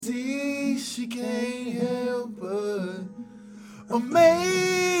she can't help but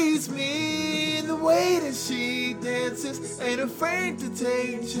amaze me in the way that she dances, ain't afraid to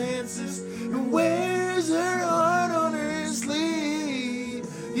take chances, and wears her heart on her sleeve.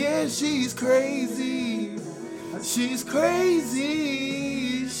 Yeah, she's crazy, she's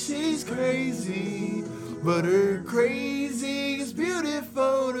crazy, she's crazy, but her crazy is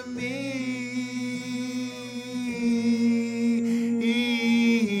beautiful to me.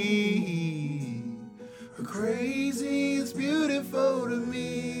 Her crazy is beautiful to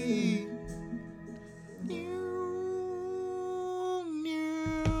me.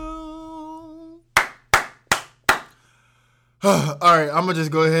 Alright, I'm gonna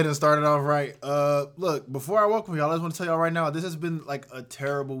just go ahead and start it off right. Look, before I welcome y'all, I just want to tell y'all right now, this has been like a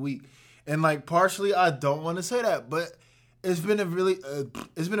terrible week. And like partially I don't want to say that, but it's been a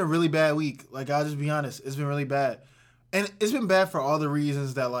really bad week. Like, I'll just be honest, it's been really bad. And it's been bad for all the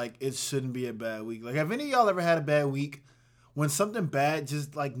reasons that like it shouldn't be a bad week. Like, have any of y'all ever had a bad week when something bad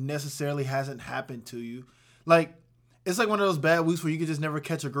just like necessarily hasn't happened to you? Like, it's like one of those bad weeks where you could just never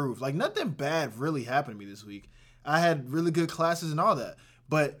catch a groove. Like, nothing bad really happened to me this week. I had really good classes and all that,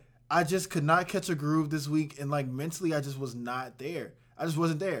 but I just could not catch a groove this week, and like mentally I just was not there. I just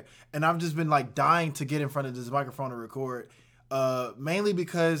wasn't there. And I've just been like dying to get in front of this microphone to record, mainly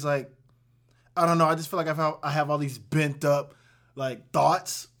because like, I don't know, I just feel like I have all these bent up like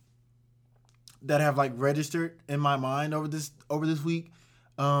thoughts that have like registered in my mind over this week,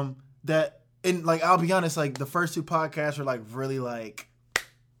 that, and like, I'll be honest, like the first two podcasts are like really like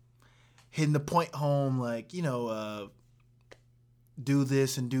hitting the point home, like, you know, do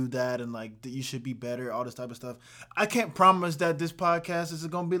this and do that, and like you should be better, all this type of stuff. I can't promise that this podcast is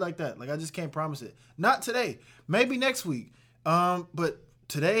going to be like that. Like, I just can't promise it. Not today. Maybe next week. But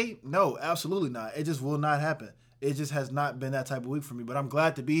today, no, absolutely not. It just will not happen. It just has not been that type of week for me, but I'm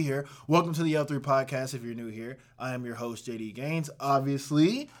glad to be here. Welcome to the L3 podcast. If you're new here, I am your host, JD Gaines.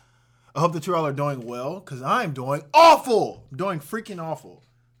 Obviously, I hope that you all are doing well, because I'm doing awful. I'm doing freaking awful.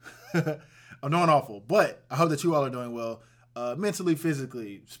 I'm doing awful, but I hope that you all are doing well, mentally,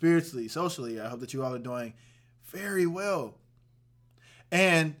 physically, spiritually, socially. I hope that you all are doing very well.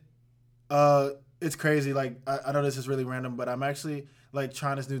 And it's crazy. Like, I know this is really random, but I'm actually like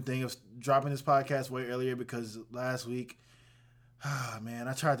trying this new thing of dropping this podcast way earlier, because last week, man,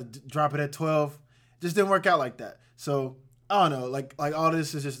 I tried to drop it at 12. Just didn't work out like that. So I don't know. Like all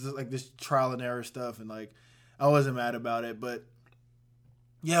this is just like this trial and error stuff, and like I wasn't mad about it, but.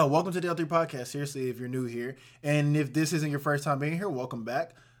 Yeah, welcome to the L3 podcast. Seriously, if you're new here, and if this isn't your first time being here, welcome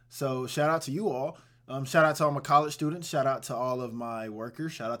back. So shout out to you all. Shout out to all my college students. Shout out to all of my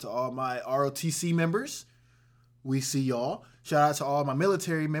workers. Shout out to all my ROTC members. We see y'all. Shout out to all my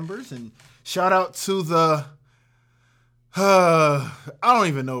military members, and shout out to the I don't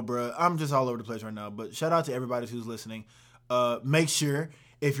even know, bro. I'm just all over the place right now. But shout out to everybody who's listening. Make sure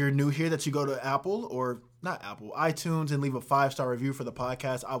if you're new here that you go to Apple, or not Apple, iTunes, and leave a 5-star review for the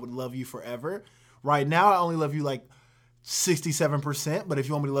podcast. I would love you forever. Right now, I only love you like 67%, but if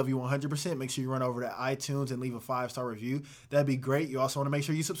you want me to love you 100%, make sure you run over to iTunes and leave a 5-star review. That'd be great. You also want to make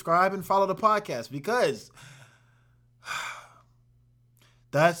sure you subscribe and follow the podcast, because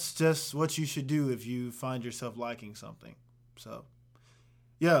that's just what you should do if you find yourself liking something. So,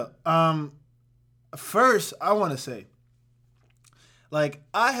 yeah. First, I want to say, like,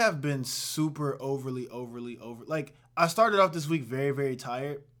 I have been super overly, like, I started off this week very, very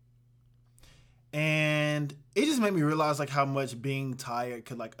tired, and it just made me realize, like, how much being tired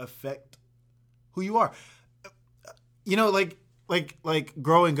could, like, affect who you are. You know, like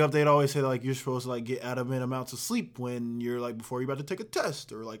growing up, they'd always say, like, you're supposed to, like, get adequate amounts of sleep when you're, like, before you're about to take a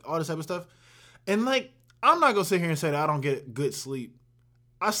test, or, like, all this type of stuff. And, like, I'm not going to sit here and say that I don't get good sleep.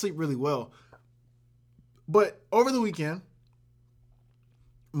 I sleep really well. But over the weekend,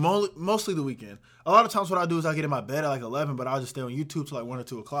 mostly the weekend, a lot of times what I do is I get in my bed at like 11, but I'll just stay on YouTube till like 1 or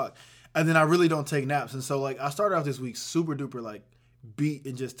 2 o'clock, and then I really don't take naps. And so like I started off this week super duper like beat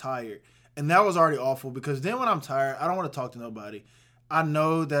and just tired, and that was already awful, because then when I'm tired, I don't want to talk to nobody. I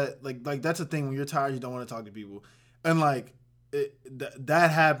know that like that's a thing. When you're tired, you don't want to talk to people, and like that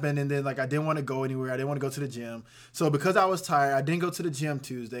happened. And then like I didn't want to go anywhere. I didn't want to go to the gym. So because I was tired, I didn't go to the gym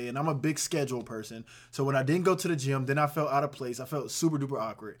Tuesday, and I'm a big schedule person. So when I didn't go to the gym, then I felt out of place. I felt super duper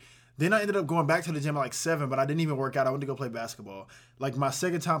awkward. Then I ended up going back to the gym at like 7, but I didn't even work out. I went to go play basketball. Like my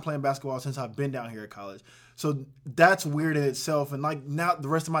second time playing basketball since I've been down here at college. So that's weird in itself. And like now the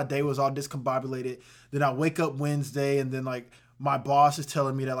rest of my day was all discombobulated. Then I wake up Wednesday, and then like my boss is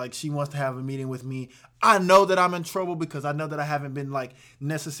telling me that like she wants to have a meeting with me. I know that I'm in trouble, because I know that I haven't been like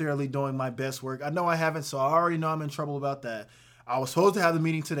necessarily doing my best work. I know I haven't, so I already know I'm in trouble about that. I was supposed to have the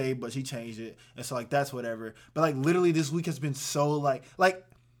meeting today, but she changed it. And so, like, that's whatever. But, like, literally this week has been so, like,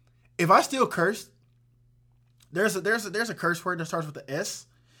 if I still cursed, there's a curse word that starts with the S,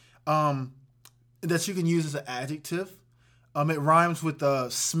 that you can use as an adjective. It rhymes with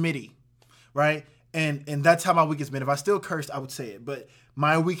Smitty, right? And that's how my week has been. If I still cursed, I would say it. But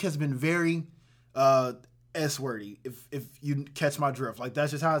my week has been very S-wordy, if you catch my drift. Like,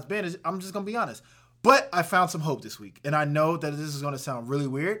 that's just how it's been. I'm just going to be honest. But I found some hope this week. And I know that this is going to sound really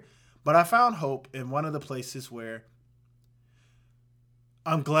weird, but I found hope in one of the places where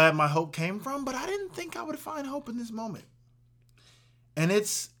I'm glad my hope came from, but I didn't think I would find hope in this moment. And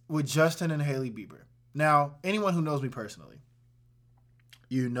it's with Justin and Hailey Bieber. Now, anyone who knows me personally,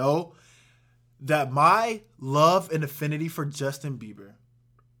 you know that my love and affinity for Justin Bieber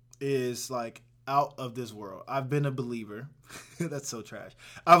is like out of this world. I've been a believer. That's so trash.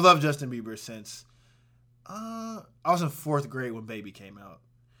 I've loved Justin Bieber since I was in 4th grade when Baby came out.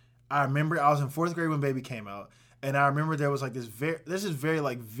 I remember I was in 4th grade when Baby came out, and I remember there was like this very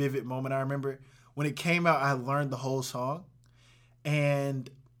like vivid moment. I remember when it came out, I learned the whole song, and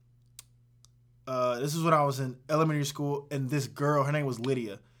this is when I was in elementary school, and this girl, her name was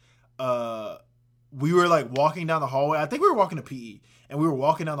Lydia. We were like walking down the hallway. I think we were walking to PE, and we were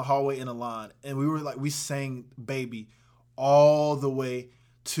walking down the hallway in a line, and we sang Baby all the way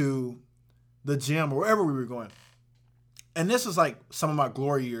to the gym or wherever we were going. And this was like some of my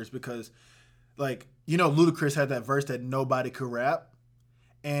glory years because, like, you know, Ludacris had that verse that nobody could rap,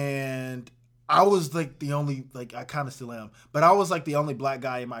 and I was like the only, like, I kind of still am, but I was like the only black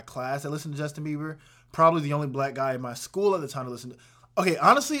guy in my class that listened to Justin Bieber. Probably the only black guy in my school at the time to listen to. Okay,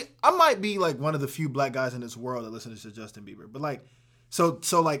 honestly, I might be like one of the few black guys in this world that listens to Justin Bieber. But like, so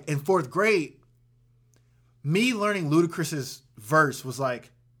like in 4th grade, me learning Ludacris's verse was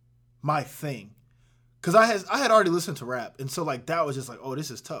like my thing. Cause I had already listened to rap. And so like that was just like, oh, this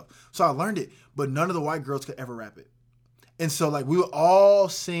is tough. So I learned it, but none of the white girls could ever rap it. And so like we would all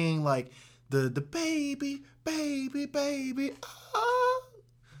sing like the baby, baby, baby. Oh.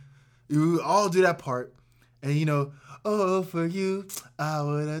 We would all do that part. And you know, oh, for you, I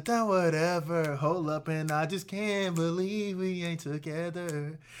would have done whatever. Hold up, and I just can't believe we ain't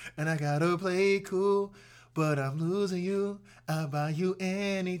together. And I gotta play cool, but I'm losing you. I buy you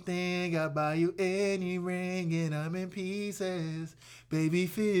anything, I buy you any ring, and I'm in pieces. Baby,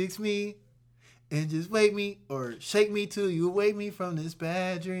 fix me, and just wake me, or shake me till you wake me from this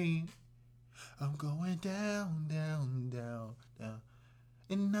bad dream. I'm going down, down, down, down.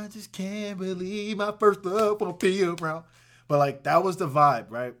 And I just can't believe my first love will be around. But like, that was the vibe,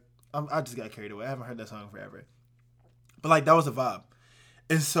 right? I just got carried away. I haven't heard that song forever. But like, that was the vibe.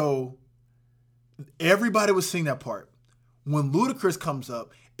 And so everybody would sing that part. When Ludacris comes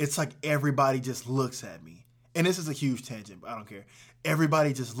up, it's like everybody just looks at me. And this is a huge tangent, but I don't care.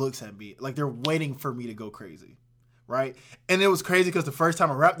 Everybody just looks at me. Like they're waiting for me to go crazy, right? And it was crazy because the first time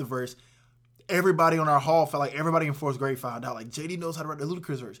I rapped the verse, everybody on our hall felt like everybody in 4th grade found out like JD knows how to rap the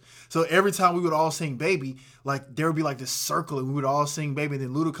Ludacris verse. So every time we would all sing Baby, like there would be like this circle and we would all sing Baby, and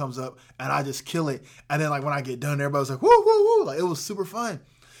then Luda comes up and I just kill it. And then like when I get done, everybody was like, woo, woo, woo. Like it was super fun.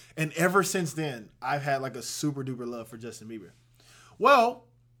 And ever since then, I've had like a super duper love for Justin Bieber. Well,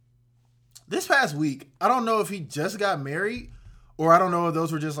 this past week, I don't know if he just got married or I don't know if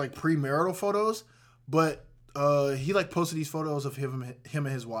those were just like premarital photos, but he like posted these photos of him and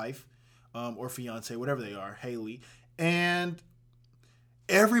his wife. Or fiance, whatever they are, Hailey. And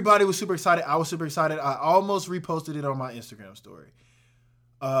everybody was super excited. I was super excited. I almost reposted it on my Instagram story.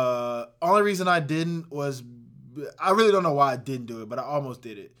 Only reason I didn't was, I really don't know why I didn't do it, but I almost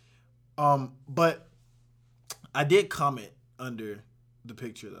did it. But I did comment under the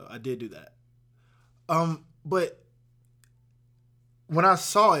picture, though. I did do that. But when I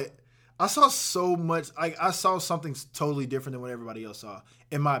saw it, I saw so much. I saw something totally different than what everybody else saw,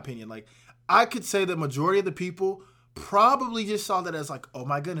 in my opinion. Like, I could say the majority of the people probably just saw that as like, oh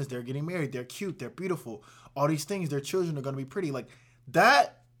my goodness, they're getting married. They're cute. They're beautiful. All these things. Their children are going to be pretty. Like,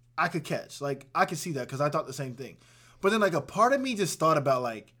 that I could catch. Like, I could see that because I thought the same thing. But then, like, a part of me just thought about,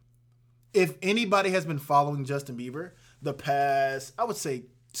 like, if anybody has been following Justin Bieber the past, I would say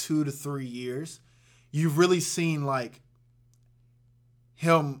 2 to 3 years, you've really seen, like,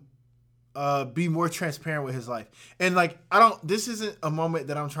 him be more transparent with his life. And like, this isn't a moment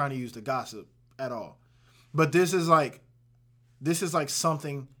that I'm trying to use to gossip at all, but this is like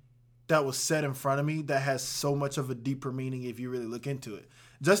something that was said in front of me that has so much of a deeper meaning if you really look into it.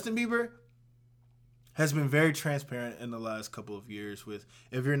 Justin Bieber has been very transparent in the last couple of years with,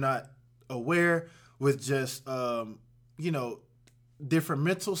 if you're not aware, with just, different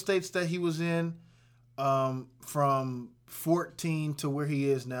mental states that he was in, from 14 to where he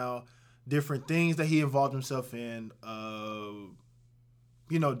is now, different things that he involved himself in,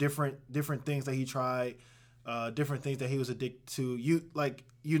 different things that he tried, different things that he was addicted to. He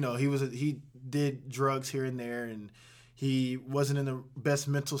did drugs here and there, and he wasn't in the best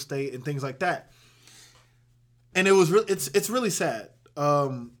mental state and things like that. And it was it's really sad.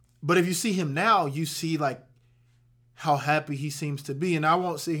 But if you see him now, you see like how happy he seems to be. And I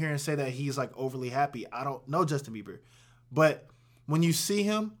won't sit here and say that he's like overly happy. I don't know Justin Bieber, but when you see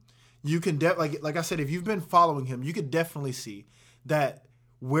him, you can like I said, if you've been following him, you could definitely see that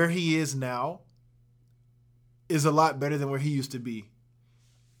where he is now is a lot better than where he used to be.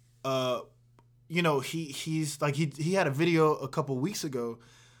 He's like he had a video a couple weeks ago,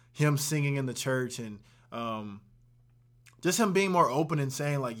 him singing in the church, and just him being more open and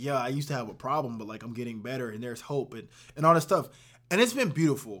saying like, yeah, I used to have a problem, but like I'm getting better and there's hope and all this stuff. And it's been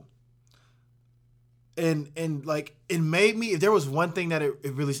beautiful. And like it made me, if there was one thing that it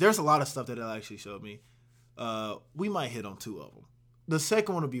really, there's a lot of stuff that it actually showed me. We might hit on two of them. The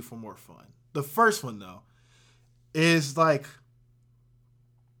second one would be for more fun. The first one though is like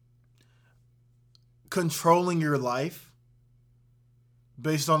controlling your life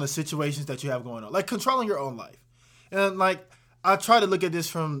based on the situations that you have going on. Like controlling your own life. And like I try to look at this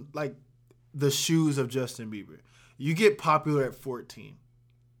from like the shoes of Justin Bieber. You get popular at 14.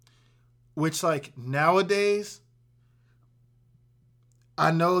 Which like nowadays,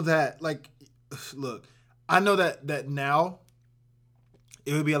 I know that like, look, I know that now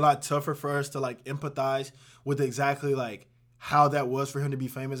it would be a lot tougher for us to like empathize with exactly like how that was for him to be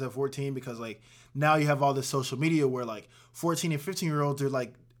famous at 14, because like now you have all this social media where like 14 and 15-year-olds are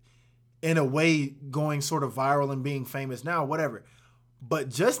like in a way going sort of viral and being famous now, whatever. But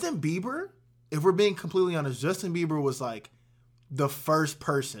Justin Bieber, if we're being completely honest, Justin Bieber was like the first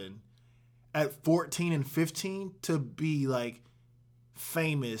person at 14 and 15 to be like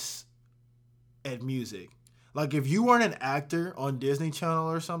famous at music. Like if you weren't an actor on Disney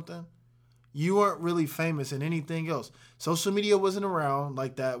Channel or something, you weren't really famous in anything else. Social media wasn't around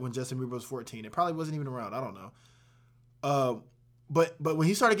like that when Justin Bieber was 14. It probably wasn't even around. I don't know. But when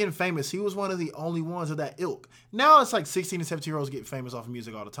he started getting famous, he was one of the only ones of that ilk. Now it's like 16 and 17-year-olds get famous off of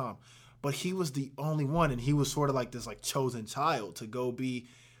music all the time. But he was the only one, and he was sort of like this like chosen child to go be,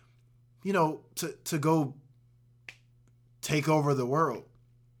 to go take over the world.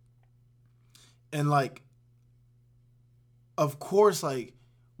 And like, of course, like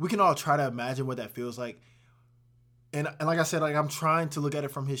we can all try to imagine what that feels like. And like I said, like I'm trying to look at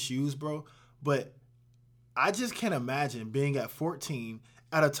it from his shoes, bro. But I just can't imagine being at 14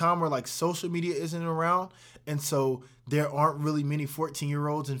 at a time where like social media isn't around. And so there aren't really many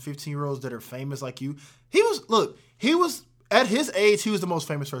 14-year-olds and 15-year-olds that are famous like you. He was at his age, he was the most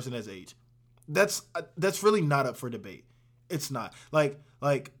famous person at his age. That's really not up for debate. It's not. Like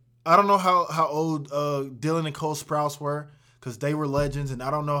I don't know how old Dylan and Cole Sprouse were, because they were legends, and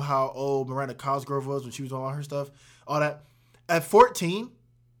I don't know how old Miranda Cosgrove was when she was on all her stuff, all that. At 14,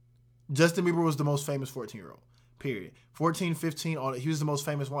 Justin Bieber was the most famous 14-year-old, period. 14, 15, he was the most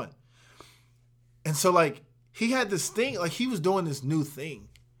famous one. And so, like, he had this thing, like, he was doing this new thing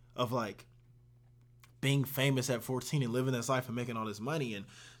of, like, being famous at 14 and living this life and making all this money and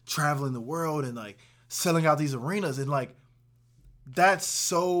traveling the world and, like, selling out these arenas. And, like, that's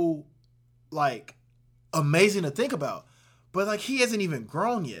so, like, amazing to think about. But, like, he hasn't even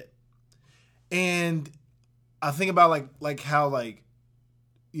grown yet. And I think about, like how, like,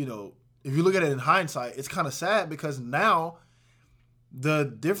 if you look at it in hindsight, it's kind of sad, because now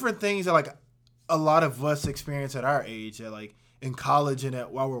the different things that like a lot of us experience at our age, at like in college and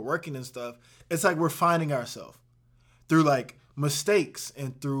while we're working and stuff, it's like we're finding ourselves through like mistakes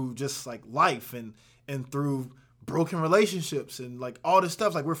and through just like life and through broken relationships and like all this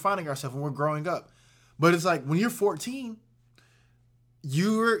stuff. Like we're finding ourselves when we're growing up. But it's like when you're 14,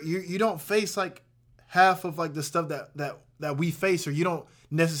 you don't face like half of like the stuff that we face, or you don't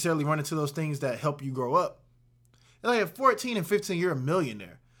necessarily run into those things that help you grow up. And like at 14 and 15, you're a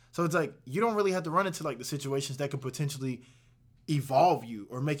millionaire. So it's like you don't really have to run into like the situations that could potentially evolve you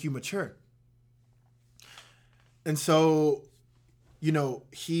or make you mature. And so,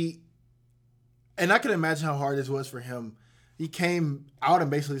 and I can imagine how hard this was for him. He came out and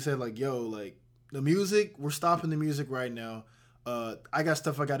basically said like, yo, like the music, we're stopping the music right now. I got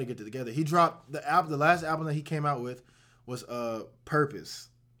stuff I got to get together. He dropped the last album that he came out with was Purpose.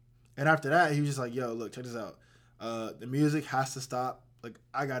 And after that, he was just like, yo, look, check this out. The music has to stop. Like,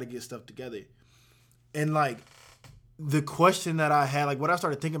 I got to get stuff together. And, like, the question that I had, like, what I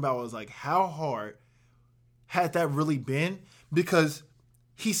started thinking about was, like, how hard had that really been? Because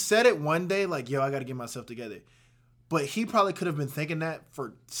he said it one day, like, yo, I got to get myself together. But he probably could have been thinking that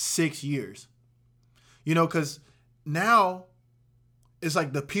for 6 years. You know, because now it's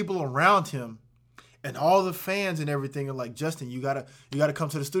like the people around him and all the fans and everything are like, Justin, you gotta come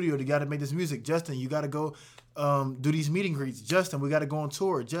to the studio. You gotta make this music. Justin, you gotta go do these meet and greets. Justin, we gotta go on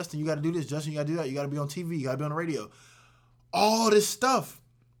tour. Justin, you gotta do this. Justin, you gotta do that. You gotta be on TV. You gotta be on the radio. All this stuff.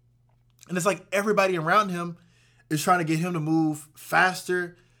 And it's like everybody around him is trying to get him to move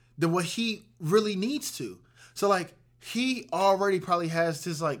faster than what he really needs to. So like he already probably has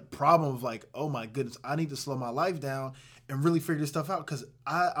this like problem of like, oh my goodness, I need to slow my life down and really figure this stuff out because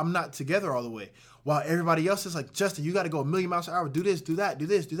I'm not together all the way. While everybody else is like, Justin, you got to go 1,000,000 miles an hour, do this, do that, do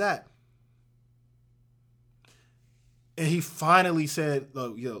this, do that. And he finally said,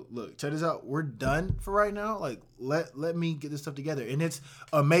 look, check this out. We're done for right now. Like, let me get this stuff together. And it's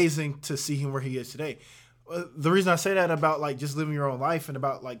amazing to see him where he is today. The reason I say that about like just living your own life and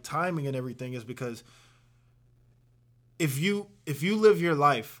about like timing and everything is because if you live your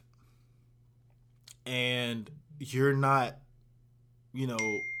life and you're not, you know,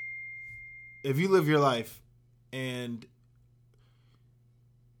 if you live your life and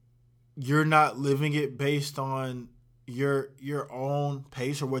you're not living it based on your own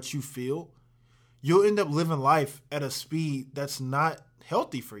pace or what you feel, you'll end up living life at a speed that's not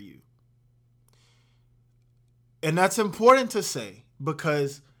healthy for you. And that's important to say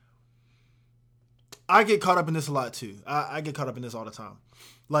because I get caught up in this a lot too. I get caught up in this all the time.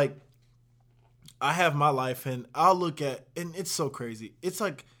 Like, I have my life and I'll look at, and it's so crazy. It's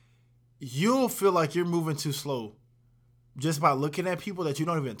like, you'll feel like you're moving too slow just by looking at people that you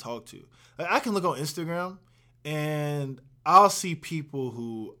don't even talk to. Like, I can look on Instagram and I'll see people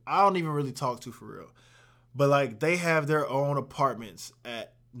who I don't even really talk to for real. But like, they have their own apartments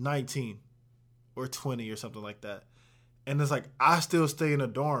at 19 or 20 or something like that. And it's like, I still stay in a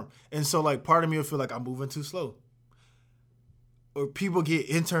dorm. And so like, part of me will feel like I'm moving too slow. Or people get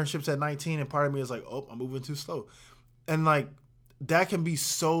internships at 19 and part of me is like, oh, I'm moving too slow. And like, that can be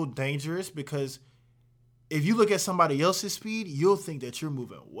so dangerous because if you look at somebody else's speed, you'll think that you're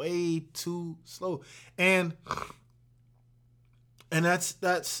moving way too slow. And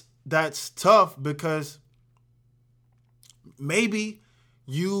that's tough because maybe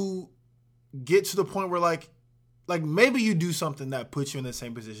you get to the point where like maybe you do something that puts you in the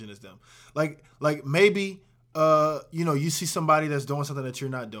same position as them. Like maybe you see somebody that's doing something that you're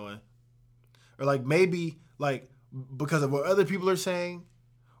not doing. Or like maybe like because of what other people are saying,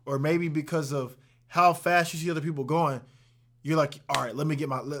 or maybe because of how fast you see other people going, you're like, all right, let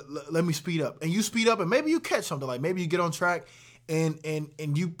me speed up. And you speed up and maybe you catch something. Like maybe you get on track and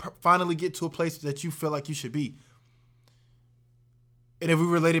you finally get to a place that you feel like you should be. And if we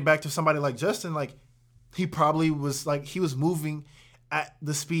relate it back to somebody like Justin, like he probably was like, he was moving at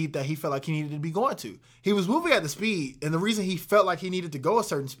the speed that he felt like he needed to be going to. He was moving at the speed. And the reason he felt like he needed to go a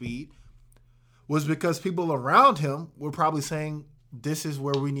certain speed was because people around him were probably saying, this is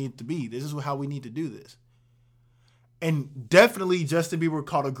where we need to be. This is how we need to do this. And definitely Justin Bieber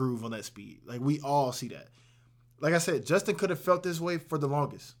caught a groove on that speed. Like we all see that. Like I said, Justin could have felt this way for the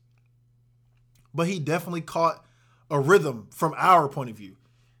longest. But he definitely caught a rhythm from our point of view.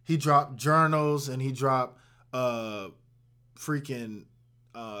 He dropped Journals and he dropped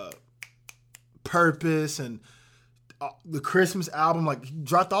Purpose and the Christmas album. Like he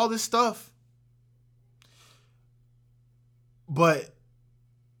dropped all this stuff. But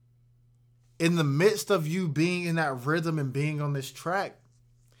in the midst of you being in that rhythm and being on this track,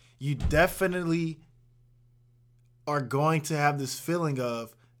 you definitely are going to have this feeling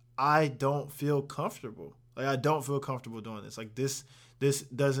of, I don't feel comfortable. Like I don't feel comfortable doing this. Like this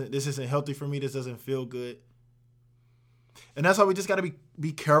isn't healthy for me. This doesn't feel good. And that's why we just got to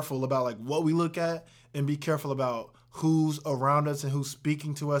be careful about like what we look at and be careful about who's around us and who's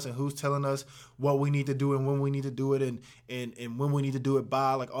speaking to us and who's telling us what we need to do and when we need to do it and when we need to do it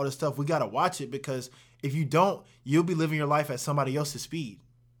by, like all this stuff. We got to watch it because if you don't, you'll be living your life at somebody else's speed.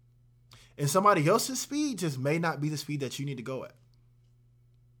 And somebody else's speed just may not be the speed that you need to go at.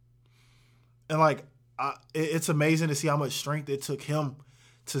 And like, it's amazing to see how much strength it took him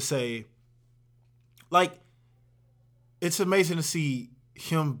to say, like, it's amazing to see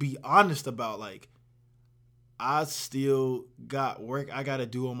him be honest about like, I still got work I got to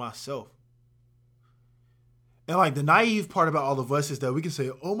do on myself. And like the naive part about all of us is that we can say,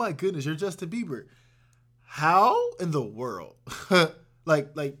 oh my goodness, you're Justin Bieber. How in the world?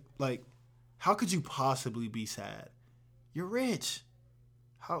 like, how could you possibly be sad? You're rich.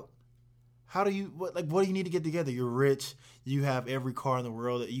 How do you, what do you need to get together? You're rich. You have every car in the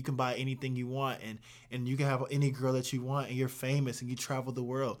world. You can buy anything you want and you can have any girl that you want and you're famous and you travel the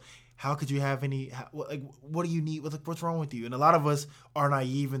world. how could you have any, what do you need? What's wrong with you? And a lot of us are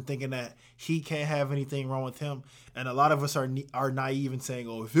naive in thinking that he can't have anything wrong with him. And a lot of us are naive in saying,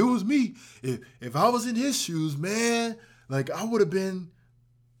 oh, if it was me, if I was in his shoes, man, like I would have been,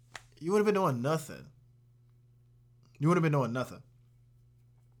 you would have been doing nothing. You would have been doing nothing.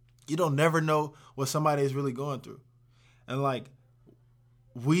 You don't never know what somebody is really going through. And like,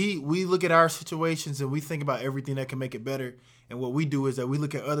 we look at our situations and we think about everything that can make it better. And what we do is that we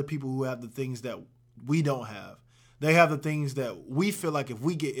look at other people who have the things that we don't have. They have the things that we feel like if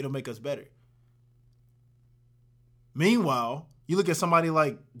we get, it'll make us better. Meanwhile, you look at somebody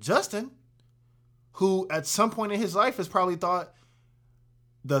like Justin, who at some point in his life has probably thought,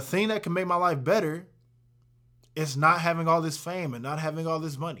 the thing that can make my life better is not having all this fame and not having all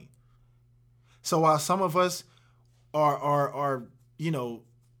this money. So while some of us are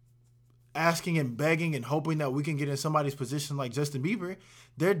asking and begging and hoping that we can get in somebody's position like Justin Bieber,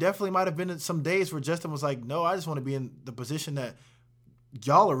 there definitely might have been some days where Justin was like, no, I just want to be in the position that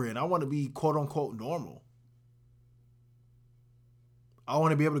y'all are in. I want to be quote unquote normal. I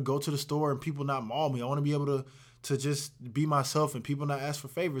want to be able to go to the store and people not maul me. I want to be able to just be myself and people not ask for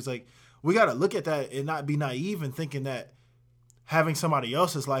favors. Like, we got to look at that and not be naive in thinking that having somebody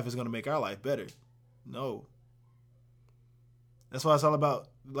else's life is going to make our life better. No. That's why it's all about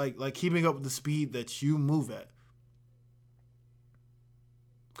like keeping up with the speed that you move at.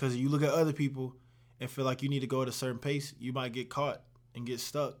 Because you look at other people and feel like you need to go at a certain pace, you might get caught and get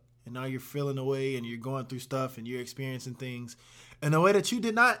stuck. And now you're feeling away and you're going through stuff and you're experiencing things in a way that you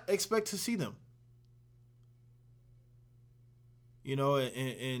did not expect to see them. You know,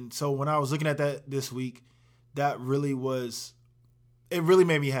 and so when I was looking at that this week, that really was, it really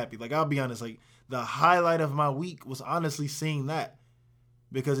made me happy. Like, I'll be honest, like the highlight of my week was honestly seeing that,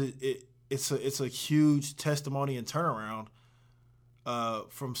 because it's a huge testimony and turnaround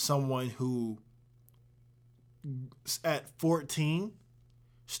from someone who at 14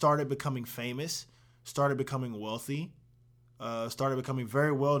 started becoming famous, started becoming wealthy, started becoming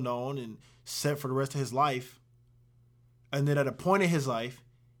very well known and set for the rest of his life. And then at a point in his life,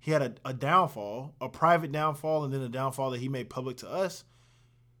 he had a downfall, a private downfall, and then a downfall that he made public to us.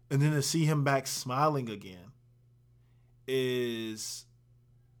 And then to see him back smiling again is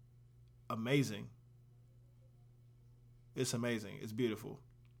amazing. It's amazing. It's beautiful.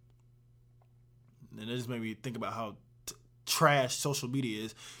 And it just made me think about how trash social media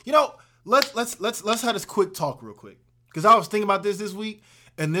is. You know, let's have this quick talk real quick, because I was thinking about this week,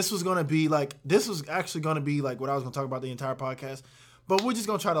 and this was actually gonna be like what I was gonna talk about the entire podcast, but we're just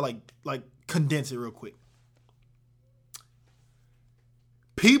gonna try to like condense it real quick.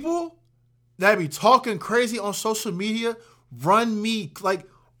 People that be talking crazy on social media run me like,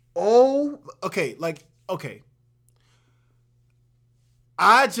 okay.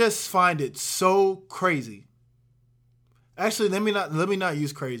 I just find it so crazy. Actually, let me not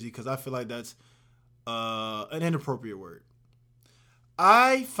use crazy, because I feel like that's an inappropriate word.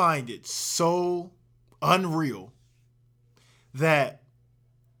 I find it so unreal that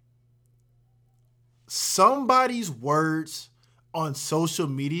somebody's words on social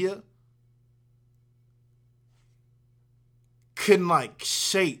media can like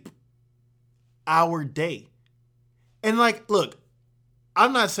shape our day. And like, look,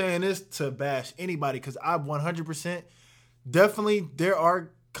 I'm not saying this to bash anybody, because I 100% definitely, there are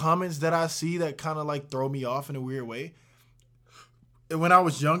comments that I see that kind of like throw me off in a weird way. And when I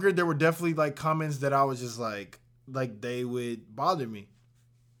was younger, there were definitely like comments that I was just like they would bother me.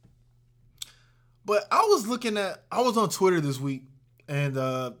 But I was on Twitter this week, and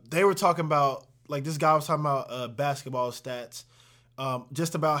they were talking about, like, this guy was talking about basketball stats,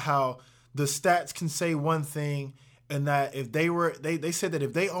 just about how the stats can say one thing, and that if they said that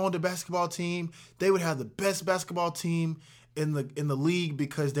if they owned a basketball team, they would have the best basketball team in the league,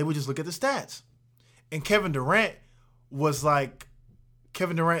 because they would just look at the stats. And Kevin Durant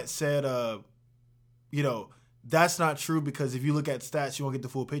said, that's not true, because if you look at stats, you won't get the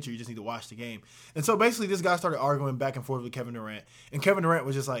full picture. You just need to watch the game. And so basically this guy started arguing back and forth with Kevin Durant. And Kevin Durant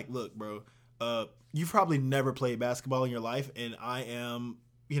was just like, look, bro, you've probably never played basketball in your life, and I am,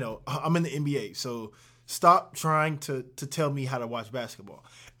 I'm in the NBA. So stop trying to tell me how to watch basketball.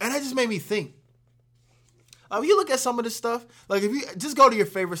 And that just made me think. If you look at some of this stuff, like if you just go to your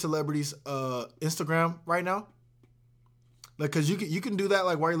favorite celebrities' Instagram right now, like, because you can do that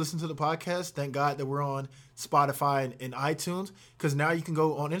like while you're listening to the podcast. Thank God that we're on Spotify and iTunes, because now you can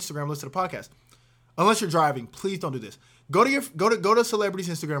go on Instagram and listen to the podcast. Unless you're driving, please don't do this. Go to celebrities'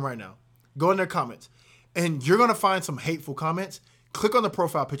 Instagram right now. Go in their comments, and you're gonna find some hateful comments. Click on the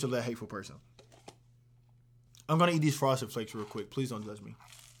profile picture of that hateful person. I'm gonna eat these Frosted Flakes real quick. Please don't judge me.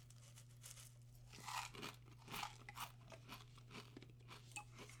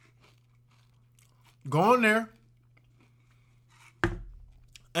 Go on there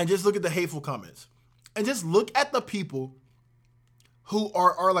and just look at the hateful comments. And just look at the people who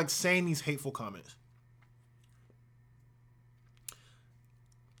are like saying these hateful comments.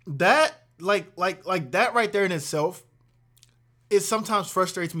 That like that right there in itself, it sometimes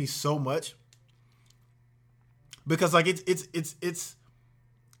frustrates me so much. Because like it's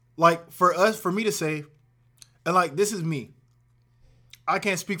like for me to say, and like this is me. I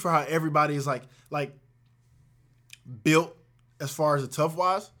can't speak for how everybody is like built as far as the tough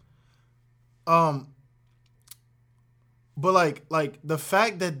wise. But like the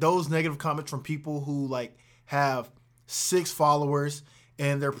fact that those negative comments from people who like have 6 followers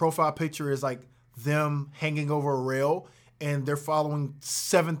and their profile picture is like them hanging over a rail and they're following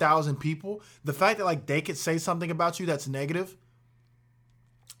 7,000 people, the fact that like they could say something about you that's negative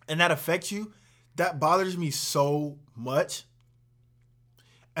and that affects you, that bothers me so much.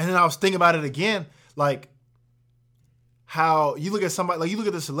 And then I was thinking about it again, like how you look at somebody, like you look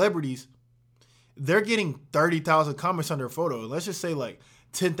at the celebrities, they're getting 30,000 comments on their photo. Let's just say like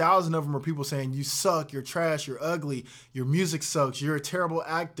 10,000 of them are people saying you suck, you're trash, you're ugly, your music sucks, you're a terrible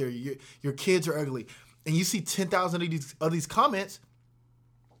actor, your kids are ugly. And you see 10,000 of these comments,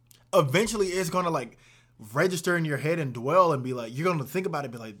 eventually it's going to like register in your head and dwell and be like, you're going to think about it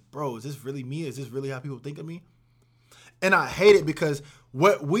and be like, bro, is this really me? Is this really how people think of me? And I hate it because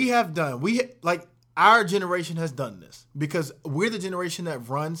what we have done, our generation has done this because we're the generation that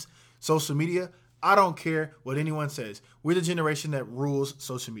runs social media. I don't care what anyone says. We're the generation that rules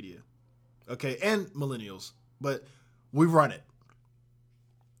social media. Okay. And millennials, but we run it.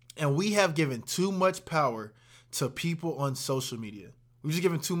 And we have given too much power to people on social media. We've just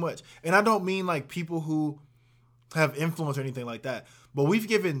given too much. And I don't mean like people who have influence or anything like that, but we've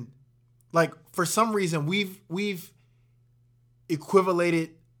given, like, for some reason, we've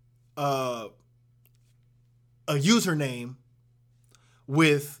equivalated a username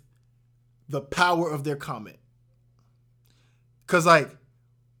with the power of their comment. Because, like,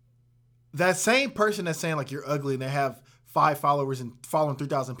 that same person that's saying, like, you're ugly and they have 5 followers and following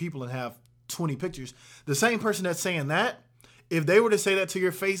 3,000 people and have 20 pictures, the same person that's saying that, if they were to say that to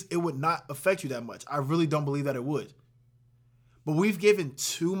your face, it would not affect you that much. I really don't believe that it would. But we've given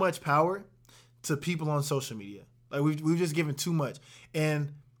too much power to people on social media. Like, we've just given too much.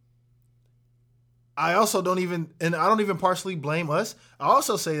 And I don't even partially blame us. I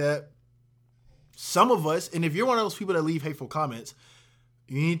also say that some of us, and if you're one of those people that leave hateful comments,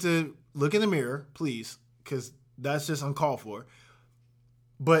 you need to look in the mirror, please, because that's just uncalled for.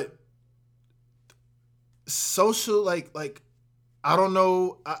 But social, like I don't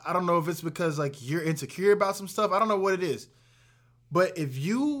know if it's because like you're insecure about some stuff. I don't know what it is. But if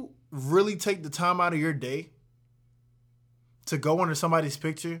you really take the time out of your day to go under somebody's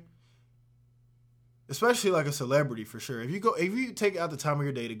picture, especially like a celebrity for sure, if you take out the time of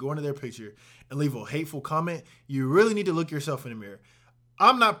your day to go into their picture and leave a hateful comment, you really need to look yourself in the mirror.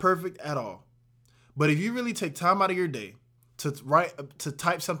 I'm not perfect at all. But if you really take time out of your day to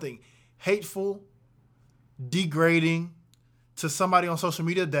type something hateful, degrading to somebody on social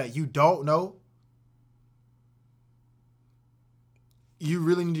media that you don't know, you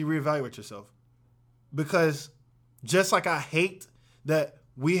really need to reevaluate yourself. Because just like I hate that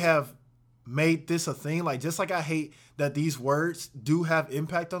we have made this a thing, like just like I hate that these words do have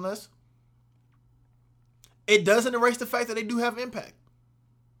impact on us, it doesn't erase the fact that they do have impact.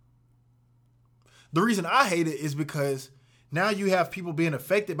 The reason I hate it is because now you have people being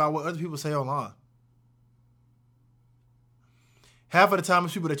affected by what other people say online. Half of the time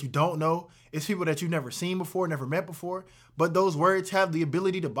it's people that you don't know. It's people that you've never seen before, never met before. But those words have the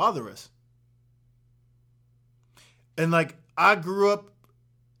ability to bother us. And like, I grew up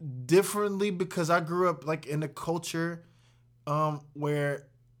differently because I grew up like in a culture where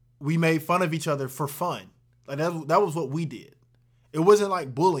we made fun of each other for fun. Like that was what we did. It wasn't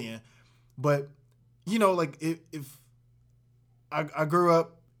like bullying, but you know, like if I grew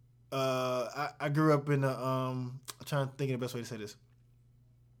up, I grew up in a I'm trying to think of the best way to say this.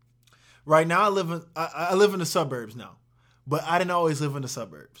 Right now, I live in the suburbs now, but I didn't always live in the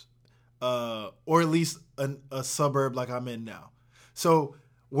suburbs, or at least a suburb like I'm in now. So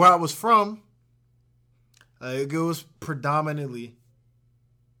where I was from, it was predominantly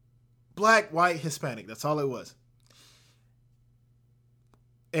black, white, Hispanic. That's all it was.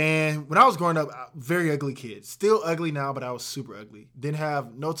 And when I was growing up, very ugly kid. Still ugly now, but I was super ugly. Didn't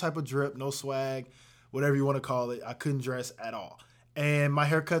have no type of drip, no swag, whatever you want to call it. I couldn't dress at all. And my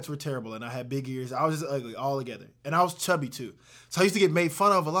haircuts were terrible, and I had big ears. I was just ugly all together. And I was chubby, too. So I used to get made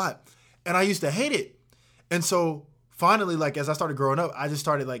fun of a lot. And I used to hate it. And so finally, like, as I started growing up, I just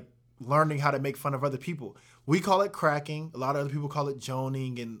started, like, learning how to make fun of other people. We call it cracking. A lot of other people call it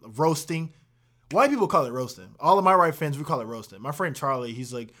joning and roasting. White people call it roasting. All of my white friends, we call it roasting. My friend Charlie,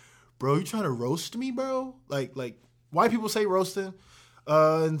 he's like, bro, you trying to roast me, bro? Like white people say roasting.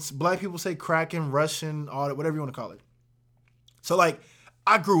 And black people say cracking, rushing, all that, whatever you want to call it. So, like,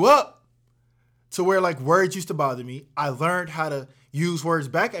 I grew up to where, like, words used to bother me. I learned how to use words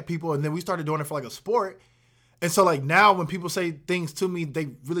back at people, and then we started doing it for, like, a sport. And so, like, now when people say things to me, they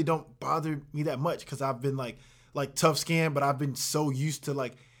really don't bother me that much because I've been, like tough skin, but I've been so used to,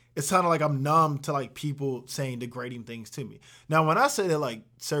 like, it's kind of like I'm numb to, like, people saying degrading things to me. Now, when I say that, like,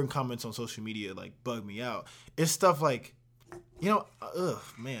 certain comments on social media, like, bug me out, it's stuff like, you know,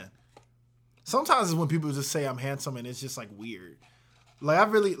 man. Sometimes it's when people just say I'm handsome and it's just, like, weird.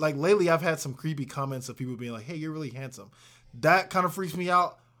 Like, lately I've had some creepy comments of people being like, hey, you're really handsome. That kind of freaks me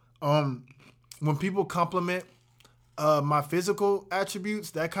out. When people compliment my physical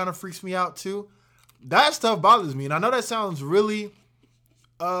attributes, that kind of freaks me out, too. That stuff bothers me. And I know that sounds really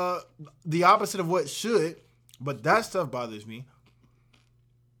the opposite of what should, but that stuff bothers me.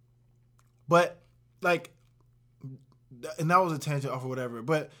 But, like, and that was a tangent off or whatever,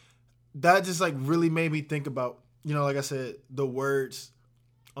 but that just, like, really made me think about, you know, like I said, the words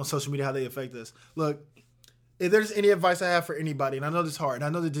on social media, how they affect us. Look, if there's any advice I have for anybody, and I know this is hard, and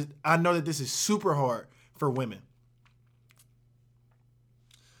I know that this is super hard for women.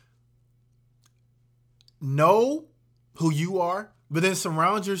 Know who you are, but then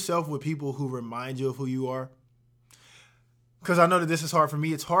surround yourself with people who remind you of who you are. Because I know that this is hard for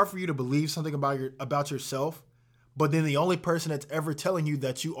me. It's hard for you to believe something about yourself, but then the only person that's ever telling you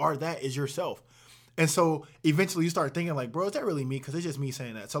that you are that is yourself. And so eventually you start thinking like, bro, is that really me? Because it's just me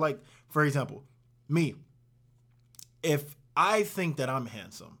saying that. So like, for example, me, if I think that I'm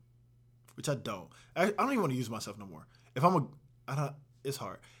handsome, which I don't even want to use myself no more. It's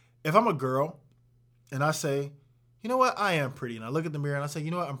hard. If I'm a girl and I say, you know what, I am pretty. And I look at the mirror and I say,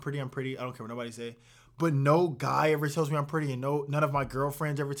 you know what, I'm pretty. I don't care what nobody say. But no guy ever tells me I'm pretty, and none of my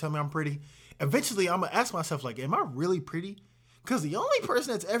girlfriends ever tell me I'm pretty. Eventually, I'm going to ask myself, like, am I really pretty? Because the only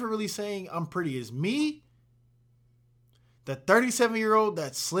person that's ever really saying I'm pretty is me, the 37-year-old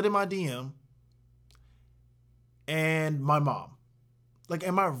that slid in my DM, and my mom. Like,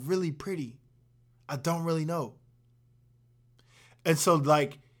 am I really pretty? I don't really know. And so,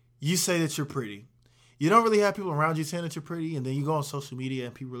 like, you say that you're pretty. You don't really have people around you saying that you're pretty, and then you go on social media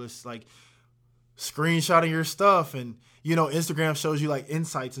and people are just, like, screenshotting your stuff, and you know Instagram shows you like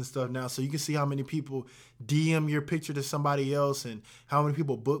insights and stuff now, so you can see how many people DM your picture to somebody else and how many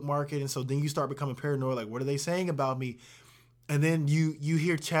people bookmark it. And so then you start becoming paranoid, like, what are they saying about me? And then you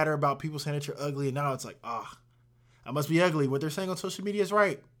hear chatter about people saying that you're ugly, and now it's like, I must be ugly. What they're saying on social media is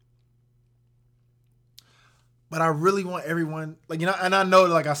right. But I really want everyone, like, you know, and I know,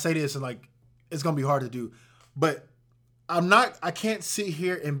 like, I say this and like it's gonna be hard to do, but I can't sit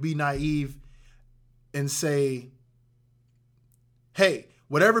here and be naive and say, hey,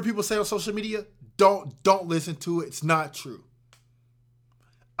 whatever people say on social media, don't listen to it. It's not true.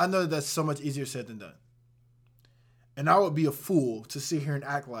 I know that's so much easier said than done. And I would be a fool to sit here and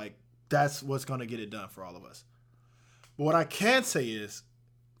act like that's what's going to get it done for all of us. But what I can say is,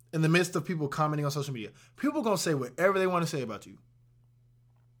 in the midst of people commenting on social media, people are going to say whatever they want to say about you.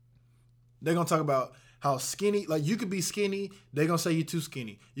 They're going to talk about how skinny, like you could be skinny, they're going to say you're too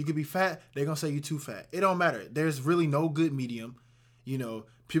skinny. You could be fat, they're going to say you're too fat. It don't matter. There's really no good medium. You know,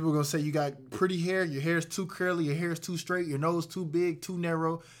 people are going to say you got pretty hair, your hair is too curly, your hair is too straight, your nose too big, too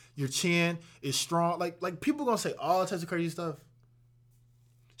narrow, your chin is strong. Like people are going to say all types of crazy stuff.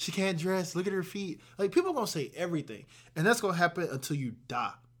 She can't dress, look at her feet. Like people are going to say everything. And that's going to happen until you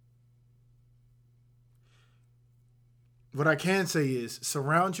die. What I can say is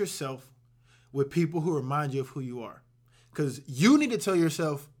surround yourself with people who remind you of who you are. Because you need to tell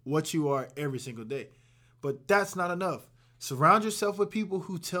yourself what you are every single day. But that's not enough. Surround yourself with people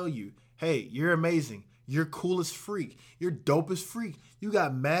who tell you, hey, you're amazing. You're cool as freak. You're dope as freak. You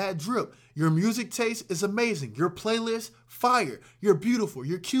got mad drip. Your music taste is amazing. Your playlist, fire. You're beautiful.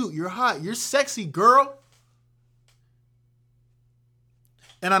 You're cute. You're hot. You're sexy, girl.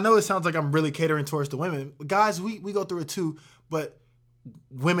 And I know it sounds like I'm really catering towards the women. Guys, we go through it too. But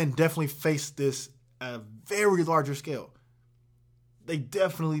women definitely face this at a very larger scale. They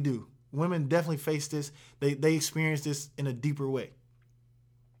definitely do. Women definitely face this. They experience this in a deeper way.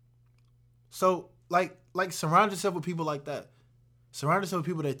 So, like surround yourself with people like that. Surround yourself with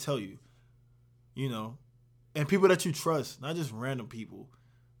people that tell you, you know, and people that you trust, not just random people.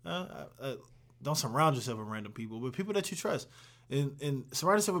 Don't surround yourself with random people, but people that you trust. And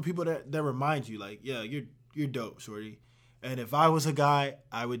surround yourself with people that remind you, like, yeah, you're dope, shorty. And if I was a guy,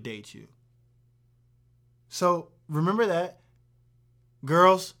 I would date you. So remember that.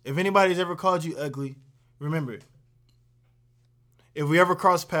 Girls, if anybody's ever called you ugly, remember, if we ever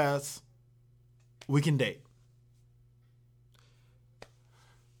cross paths, we can date.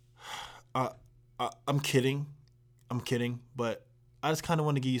 I'm kidding. But I just kind of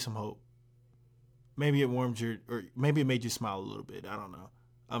want to give you some hope. Maybe it maybe it made you smile a little bit. I don't know.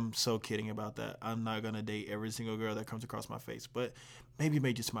 I'm so kidding about that. I'm not going to date every single girl that comes across my face, but maybe it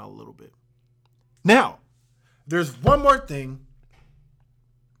made you smile a little bit. Now, there's one more thing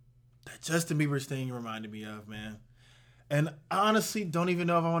that Justin Bieber's thing reminded me of, man. And I honestly don't even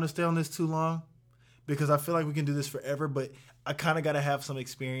know if I want to stay on this too long because I feel like we can do this forever, but I kind of got to have some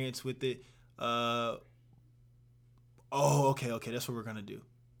experience with it. Okay. That's what we're going to do.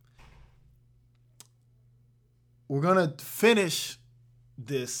 We're going to finish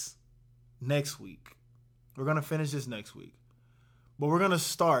this next week. But we're going to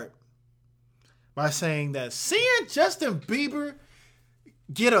start by saying that seeing Justin Bieber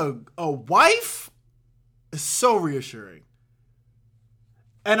get a wife is so reassuring.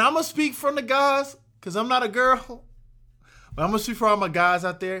 And I'm going to speak from the guys because I'm not a girl. But I'm going to speak for all my guys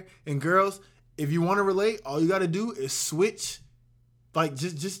out there and girls. If you want to relate, all you got to do is switch. Like,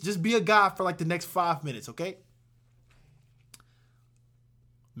 just be a guy for like the next 5 minutes, okay?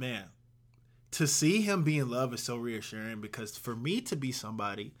 Man, to see him be in love is so reassuring because for me to be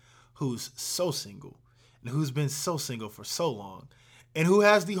somebody who's so single and who's been so single for so long and who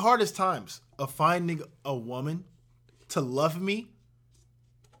has the hardest times of finding a woman to love me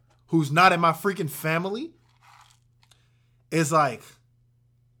who's not in my freaking family is like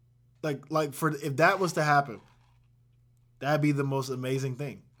for if that was to happen, that'd be the most amazing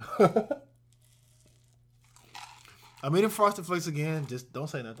thing. I'm eating Frosted Flakes again. Just don't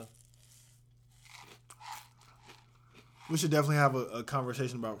say nothing. We should definitely have a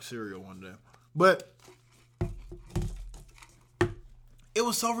conversation about cereal one day. But it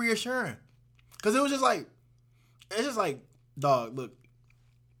was so reassuring. Because it's just like, dog, look.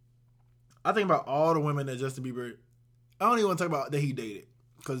 I think about all the women that Justin Bieber, I don't even want to talk about that he dated.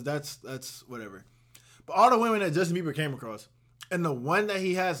 Because that's whatever. But all the women that Justin Bieber came across, and the one that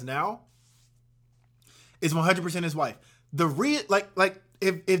he has now, is 100% his wife.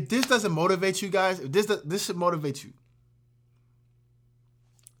 If this doesn't motivate you guys, if this should motivate you.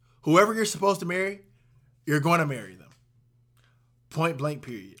 Whoever you're supposed to marry, you're going to marry them. Point blank.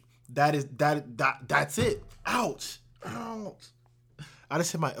 Period. That's it. Ouch. I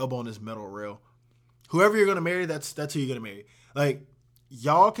just hit my elbow on this metal rail. Whoever you're going to marry, that's who you're going to marry. Like,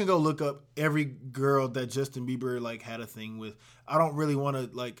 y'all can go look up every girl that Justin Bieber like had a thing with. I don't really want to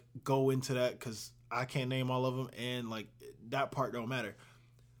like go into that because I can't name all of them, and like that part don't matter.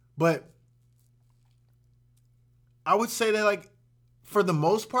 But I would say that like for the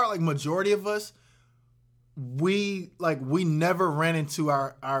most part, like majority of us, we never ran into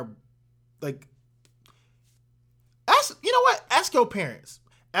our like. You know what? Ask your parents.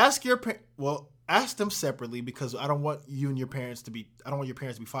 Ask your parents. Well, ask them separately because I don't want you and your parents to be. I don't want your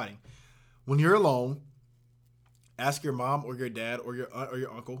parents to be fighting. When you're alone, ask your mom or your dad or your aunt or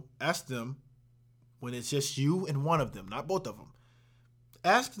your uncle. Ask them. When it's just you and one of them, not both of them.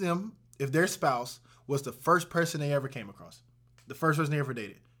 Ask them if their spouse was the first person they ever came across. The first person they ever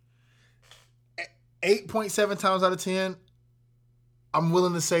dated. 8.7 times out of 10, I'm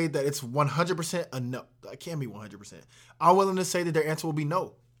willing to say that it's 100% a no. It can't be 100%. I'm willing to say that their answer will be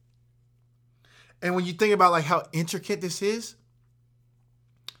no. And when you think about like how intricate this is,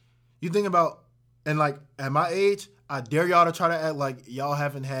 you think about, and like at my age, I dare y'all to try to act like y'all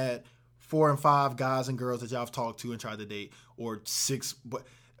haven't had 4 and 5 guys and girls that y'all have talked to and tried to date, or 6. But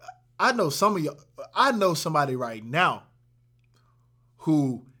I know some of y'all. I know somebody right now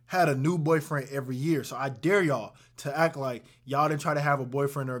who had a new boyfriend every year. So I dare y'all to act like y'all didn't try to have a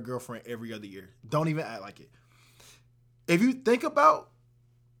boyfriend or a girlfriend every other year. Don't even act like it. If you think about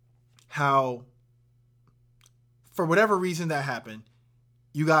how, for whatever reason that happened,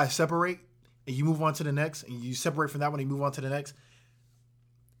 you guys separate and you move on to the next, and you separate from that one and you move on to the next.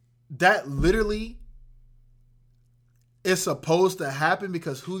 That literally is supposed to happen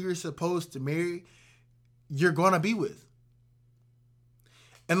because who you're supposed to marry, you're going to be with.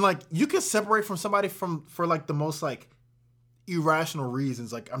 And like, you can separate from somebody for like the most like irrational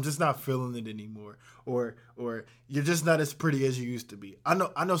reasons. Like, I'm just not feeling it anymore. Or you're just not as pretty as you used to be. I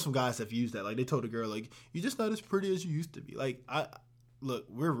know some guys have used that. Like, they told a girl, like, you're just not as pretty as you used to be. Like, look,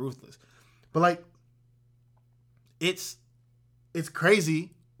 we're ruthless. But like, it's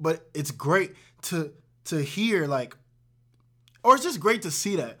crazy. But it's great to hear, like, or it's just great to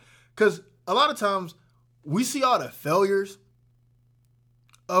see that. Because a lot of times we see all the failures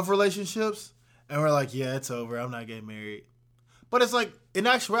of relationships and we're like, yeah, it's over. I'm not getting married. But it's like, in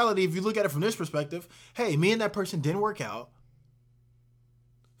actuality, if you look at it from this perspective, hey, me and that person didn't work out.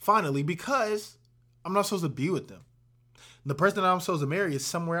 Finally, because I'm not supposed to be with them. The person that I'm supposed to marry is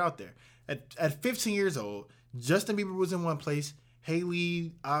somewhere out there. At 15 years old, Justin Bieber was in one place.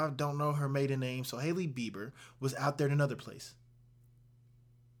 Hailey, I don't know her maiden name, so Hailey Bieber was out there in another place.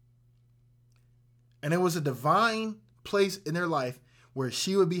 And it was a divine place in their life where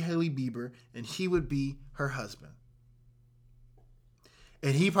she would be Hailey Bieber and he would be her husband.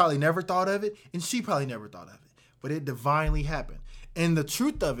 And he probably never thought of it, and she probably never thought of it. But it divinely happened. And the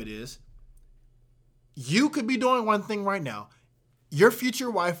truth of it is, you could be doing one thing right now. Your future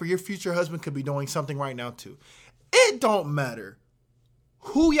wife or your future husband could be doing something right now too. It don't matter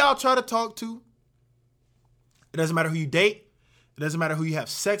who y'all try to talk to. It doesn't matter who you date. It doesn't matter who you have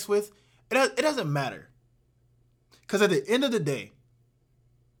sex with. It doesn't matter. Because at the end of the day,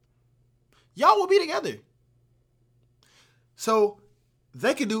 y'all will be together. So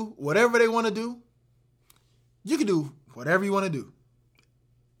they can do whatever they want to do. You can do whatever you want to do.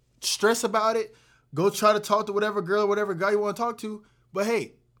 Stress about it. Go try to talk to whatever girl or whatever guy you want to talk to. But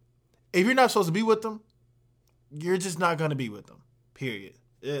hey, if you're not supposed to be with them, you're just not going to be with them. Period.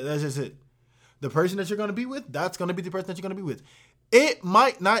 Yeah, that's just it. The person that you're going to be with, that's going to be the person that you're going to be with. It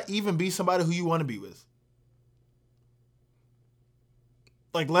might not even be somebody who you want to be with.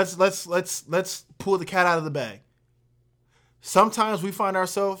 Like, let's pull the cat out of the bag. Sometimes we find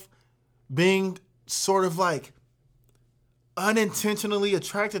ourselves being sort of like unintentionally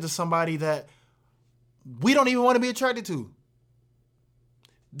attracted to somebody that we don't even want to be attracted to.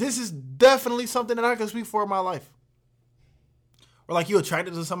 This is definitely something that I can speak for in my life. Or like you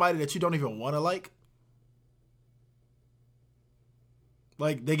attracted to somebody that you don't even want to like.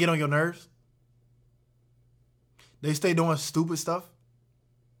 Like they get on your nerves. They stay doing stupid stuff.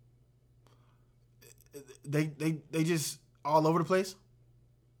 They just all over the place.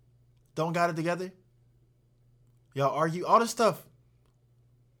 Don't got it together. Y'all argue, all this stuff.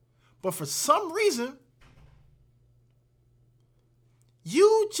 But for some reason,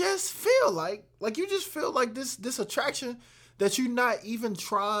 you just feel like this attraction that you're not even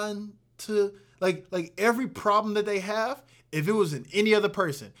trying to, like every problem that they have, if it was in any other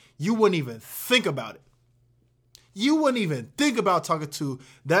person, you wouldn't even think about it. You wouldn't even think about talking to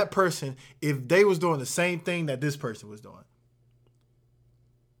that person if they was doing the same thing that this person was doing.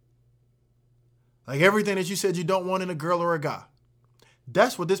 Like everything that you said you don't want in a girl or a guy.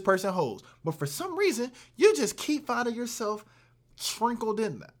 That's what this person holds. But for some reason, you just keep finding yourself sprinkled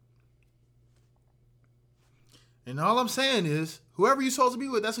in that. And all I'm saying is, whoever you're supposed to be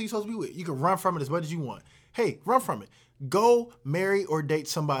with, that's who you're supposed to be with. You can run from it as much as you want. Hey, run from it. Go marry or date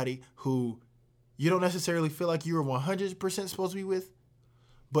somebody who you don't necessarily feel like you were 100% supposed to be with.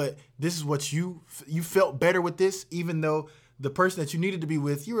 But this is what you felt better with this, even though the person that you needed to be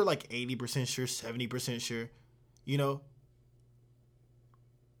with, you were like 80% sure, 70% sure, you know?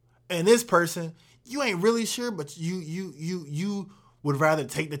 And this person, you ain't really sure, but you would rather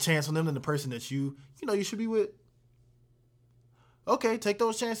take the chance on them than the person that you should be with. Okay, take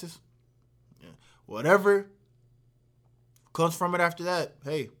those chances. Yeah. Whatever comes from it after that,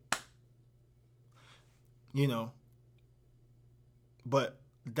 hey, you know. But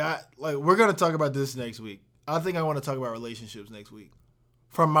that, like, we're going to talk about this next week. I think I want to talk about relationships next week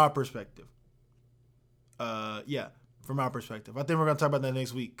from my perspective. From my perspective. I think we're going to talk about that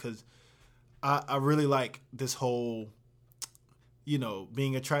next week because I really like this whole,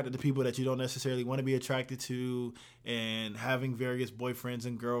 being attracted to people that you don't necessarily want to be attracted to and having various boyfriends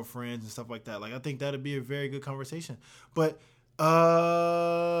and girlfriends and stuff like that. Like, I think that'd be a very good conversation. But,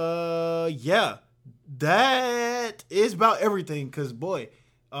 that is about everything because, boy,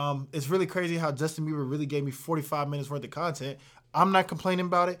 it's really crazy how Justin Bieber really gave me 45 minutes worth of content. I'm not complaining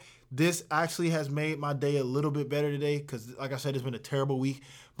about it. This actually has made my day a little bit better today because, like I said, it's been a terrible week.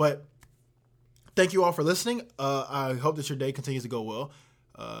 But thank you all for listening. I hope that your day continues to go well.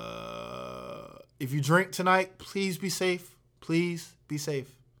 If you drink tonight, please be safe. Please be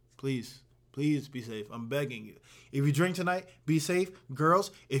safe. Please be safe. I'm begging you. If you drink tonight, be safe.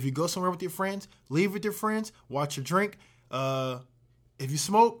 Girls, if you go somewhere with your friends, leave with your friends. Watch your drink. If you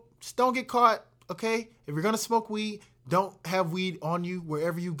smoke, just don't get caught, okay? If you're going to smoke weed, don't have weed on you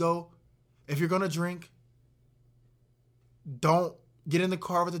wherever you go. If you're going to drink, don't get in the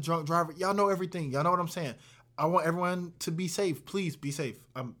car with a drunk driver. Y'all know everything. Y'all know what I'm saying. I want everyone to be safe. Please be safe.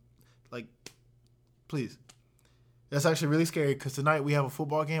 Please. That's actually really scary because tonight we have a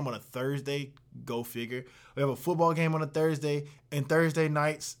football game on a Thursday. Go figure. We have a football game on a Thursday, and Thursday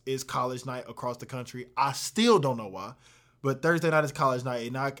nights is college night across the country. I still don't know why, but Thursday night is college night,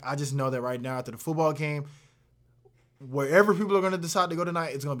 and I just know that right now after the football game, wherever people are going to decide to go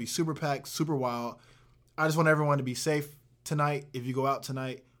tonight, it's going to be super packed, super wild. I just want everyone to be safe tonight if you go out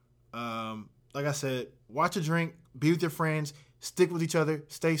tonight. Like I said, watch a drink, be with your friends, stick with each other,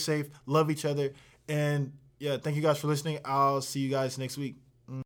 stay safe, love each other, and yeah, thank you guys for listening. I'll see you guys next week.